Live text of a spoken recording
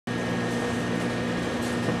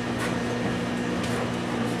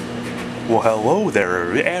Well, hello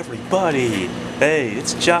there, everybody! Hey,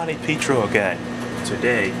 it's Johnny Petrow again.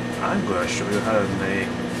 Today, I'm going to show you how to make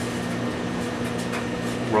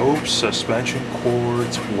ropes, suspension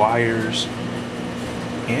cords, wires,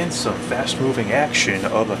 and some fast-moving action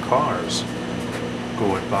of the cars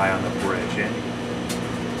going by on the bridge. And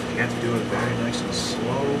you have to do it very nice and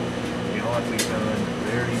slow. You know, like we've done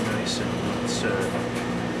very nice and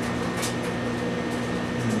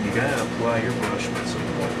you gotta apply your brush with some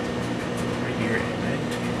white right here, and then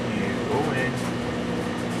you go in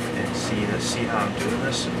and see how I'm doing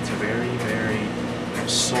this. It's very, very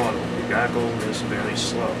subtle. You gotta go this very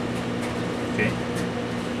slow. Okay?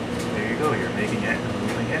 There you go. You're making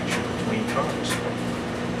moving action between cars.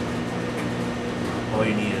 All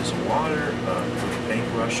you need is water, a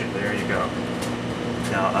paintbrush, and there you go.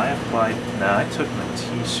 Now I took my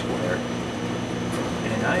T-square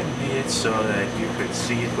and I made it so that you could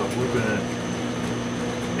see it, but we're gonna,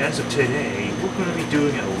 as of today, we're gonna be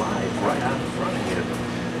doing it live right out in front of you.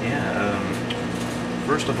 Yeah.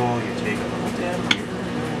 First of all, you take a little down here,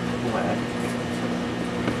 black,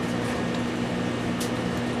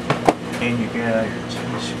 and you get out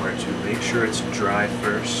your T-square to make sure it's dry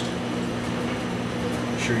first.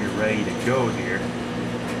 Make sure you're ready to go here.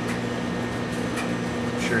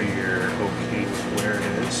 Make sure you're okay with where it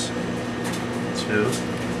is. Two.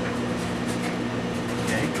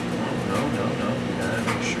 Okay. No. You gotta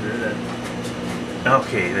make sure that.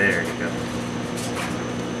 Okay, there you go.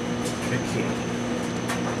 Okay.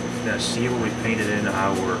 Now see where we painted in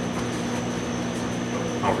our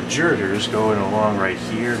girders going along right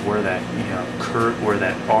here, where that curve, where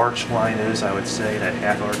that arch line is. I would say that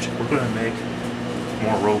half arch. We're going to make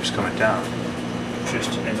more ropes coming down,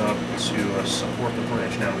 just enough to support the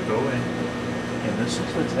bridge. Now we go in. And this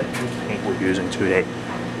is the type of paint we're using today.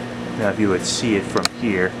 Now if you would see it from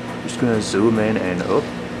here, I'm just going to zoom in and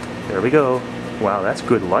there we go. Wow, that's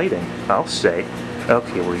good lighting, I'll say.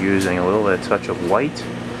 Okay, we're using a little bit of touch of white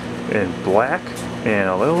and black and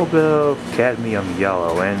a little bit of cadmium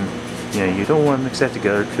yellow. And you don't want to mix that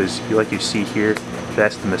together because like you see here,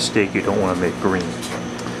 that's the mistake. You don't want to make green.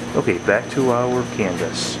 Okay, back to our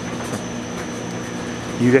canvas.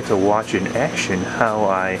 You get to watch in action how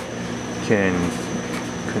I can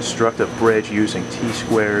construct a bridge using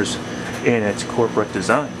T-squares in its corporate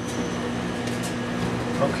design.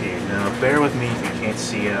 Okay, now bear with me if you can't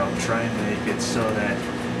see it. I'll try and make it so that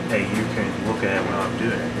you can look at what I'm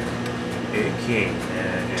doing here. Okay,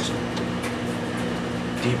 and just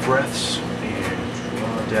deep breaths and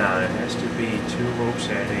draw down. It has to be 2 ropes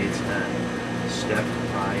at a time, step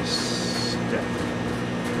by step.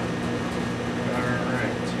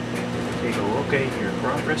 Alright. Take a look at your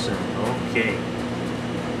progress and okay.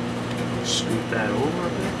 Scoot that over a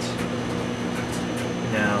bit.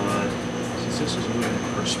 Now, since this is moving in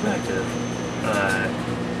perspective,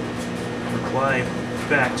 reply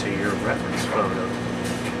back to your reference photo.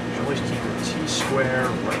 You always keep your T-square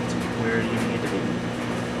right where you need to be.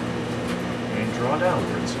 And draw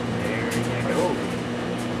downwards. There you go.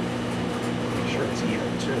 Make sure it's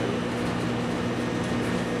even too.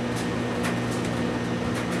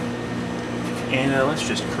 And let's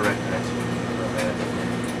just correct that.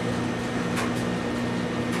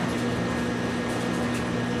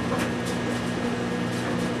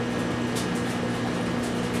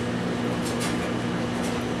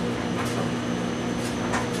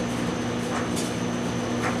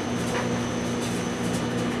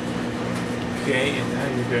 Okay, and now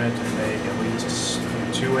you're going to make at least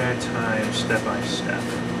 2 at a time, step by step.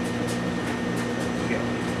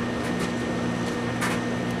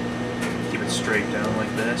 Straight down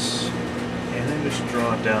like this, and then just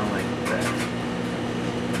draw it down like that.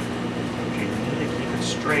 You need to keep it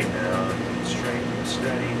straight now, keep it straight and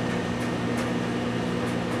steady.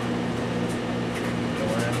 Don't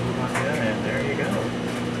want to move on down, and there you go.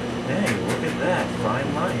 Hey, look at that, fine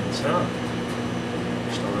lines, huh?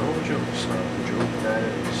 Just a little joke, son, joke that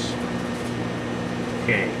is.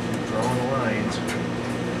 Okay, keep drawing the lines.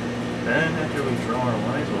 Then after we draw our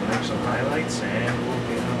lines, we'll make some highlights and we'll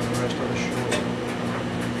get on the rest of the shoulder.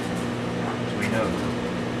 As we know.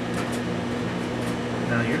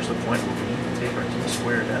 Now here's the point where we need to take our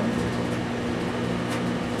T-square down.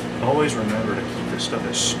 Always remember to keep this stuff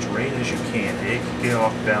as straight as you can. It can get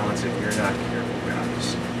off balance if you're not careful,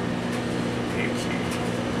 guys. Okay.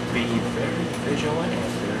 Be very vigilant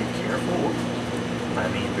and very careful. I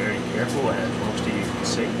mean very careful, as most of you can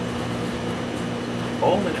see.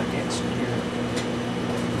 Hold it against here.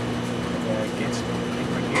 Against the thing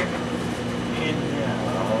right here. And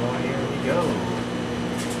now, here we go.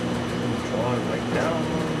 Draw it right down on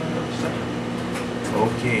the other side.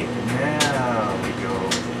 Okay, now we go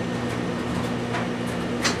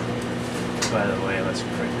By the way, let's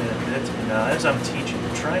correct that a bit. Now, as I'm teaching,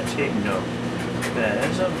 try and take note that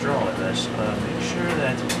as I'm drawing this, make sure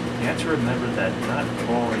that you have to remember that not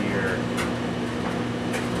all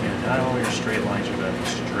your straight lines are going to be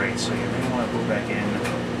straight. So you may want to go back in,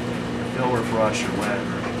 filler brush or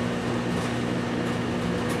whatever.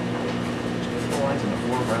 The lines in the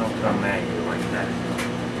foreground come at you like that.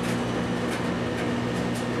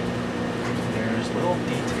 There's little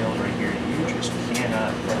details right here you just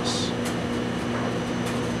cannot miss.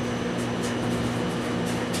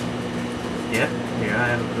 Yep, here I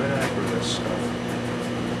have a good eye for this stuff.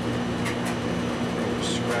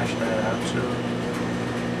 Scratch that out too.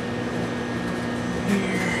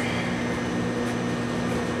 Here.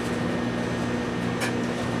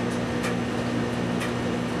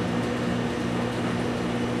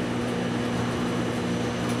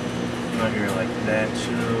 Out here like that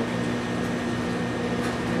too.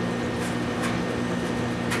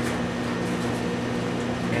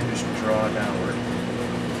 And just draw downward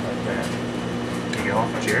like that. Get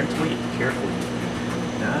off gently, carefully.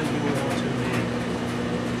 Now you want to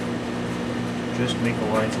just make the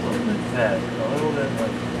lines a little bit fat, a little bit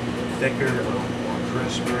like thicker, a little more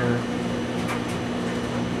crisper.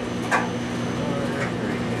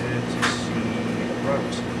 Very good to see the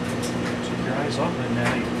progress. Keep your eyes open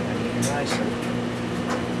now. You can get your eyes set.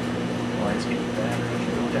 Lines get better as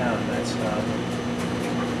you go down. That's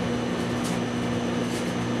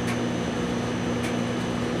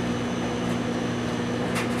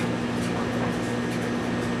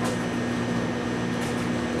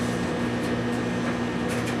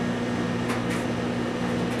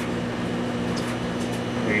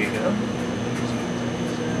there you go.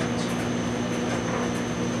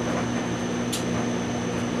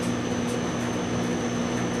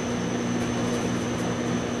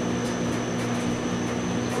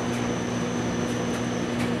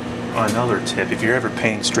 Another tip, if you're ever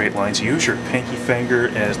painting straight lines, use your pinky finger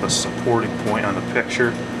as the supporting point on the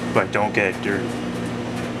picture, but don't get it dirty.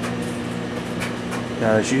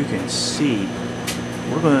 Now, as you can see,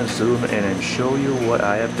 we're going to zoom in and show you what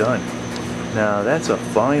I have done. Now, that's a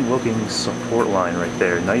fine looking support line right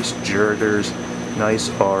there. Nice girders, nice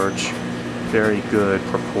arch, very good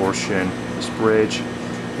proportion. This bridge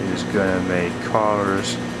is going to make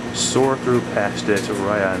cars soar through past it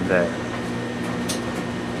right on there.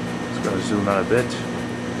 Going to zoom out a bit,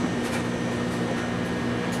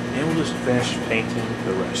 and we'll just finish painting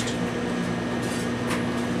the rest.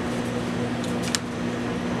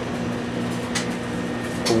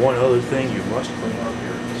 One other thing you must clean up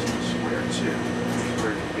here is the square too.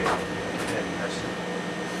 Where you get that messy.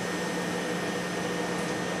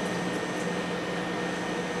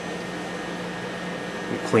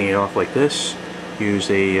 You clean it off like this. Use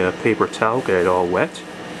a paper towel, get it all wet.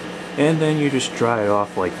 And then you just dry it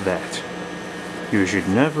off like that. You should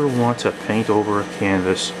never want to paint over a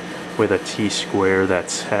canvas with a T-square that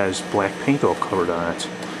has black paint all covered on it.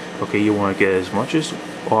 Okay, you want to get as much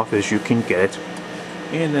off as you can get,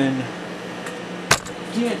 and then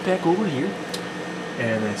get it back over here,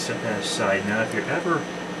 and then set that aside. Now, if you're ever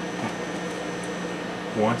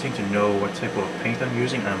wanting to know what type of paint I'm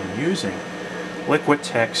using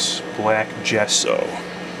Liquitex Black Gesso.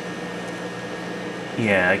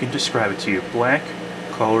 Yeah, I can describe it to you. Black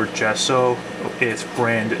colored gesso. Its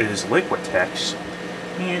brand is Liquitex,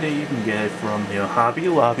 and you can get it from Hobby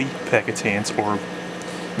Lobby, Pecatans, or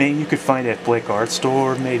maybe you could find it at Blick Art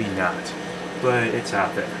Store, maybe not, but it's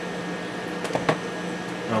out there.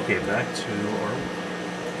 Okay, back to our.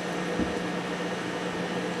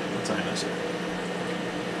 What time is it?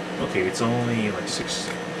 Okay, it's only like 6.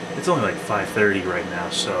 It's only like 5:30 right now,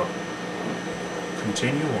 so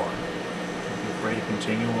continue on. Ready to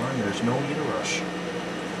continue on. There's no need to rush.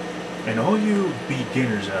 And all you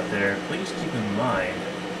beginners out there, please keep in mind,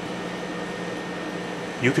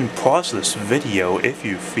 you can pause this video if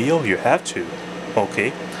you feel you have to,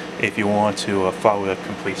 okay? If you want to follow a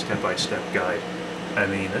complete step-by-step guide. I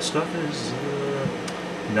mean, this stuff is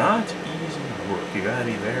not easy work. You gotta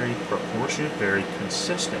be very proportionate, very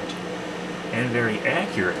consistent, and very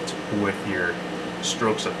accurate with your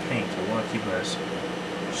strokes of paint. You want to keep them as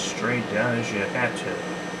straight down as you have to.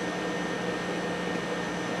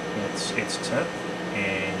 It's tough,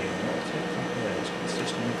 and you want to keep it as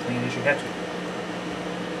consistent and clean as you have to.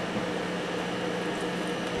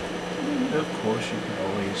 And of course, you can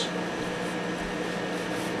always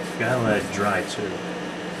gotta let it dry too.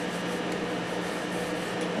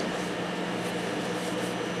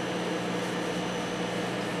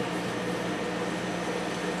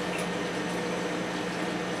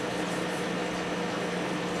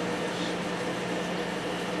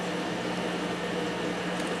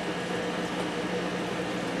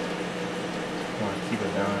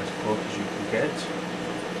 it.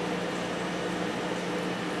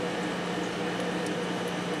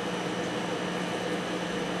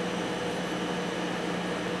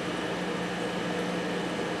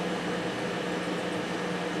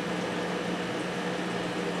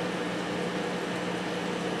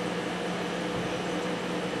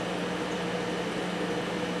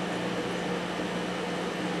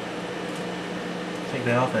 Take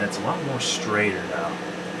that off and it's a lot more straighter now.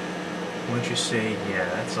 Wouldn't you say, yeah,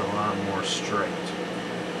 that's a lot more straight.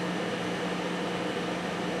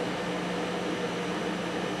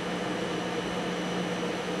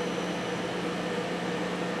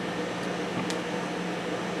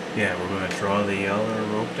 Yeah, we're going to draw the yellow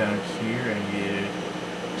rope down here and you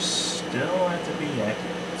still have to be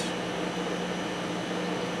accurate.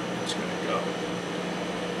 It's going to go.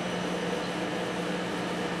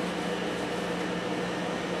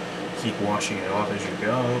 Keep washing it off as you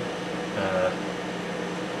go.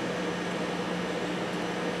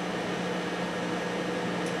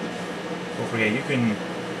 Don't forget, you can,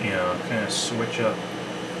 kind of switch up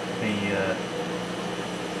the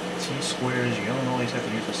T-squares. You don't always have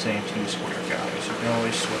to use the same T-square, guys. You can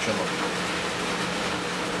always switch them up.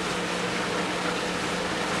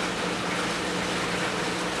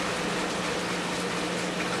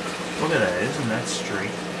 Look at that, isn't that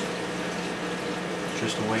straight?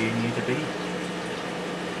 Just the way you need to be.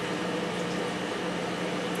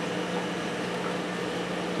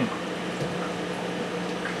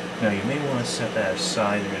 Now you may want to set that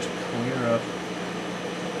aside and just clear up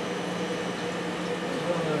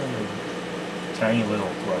tiny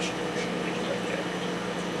little brush like that.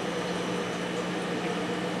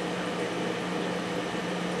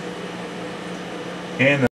 And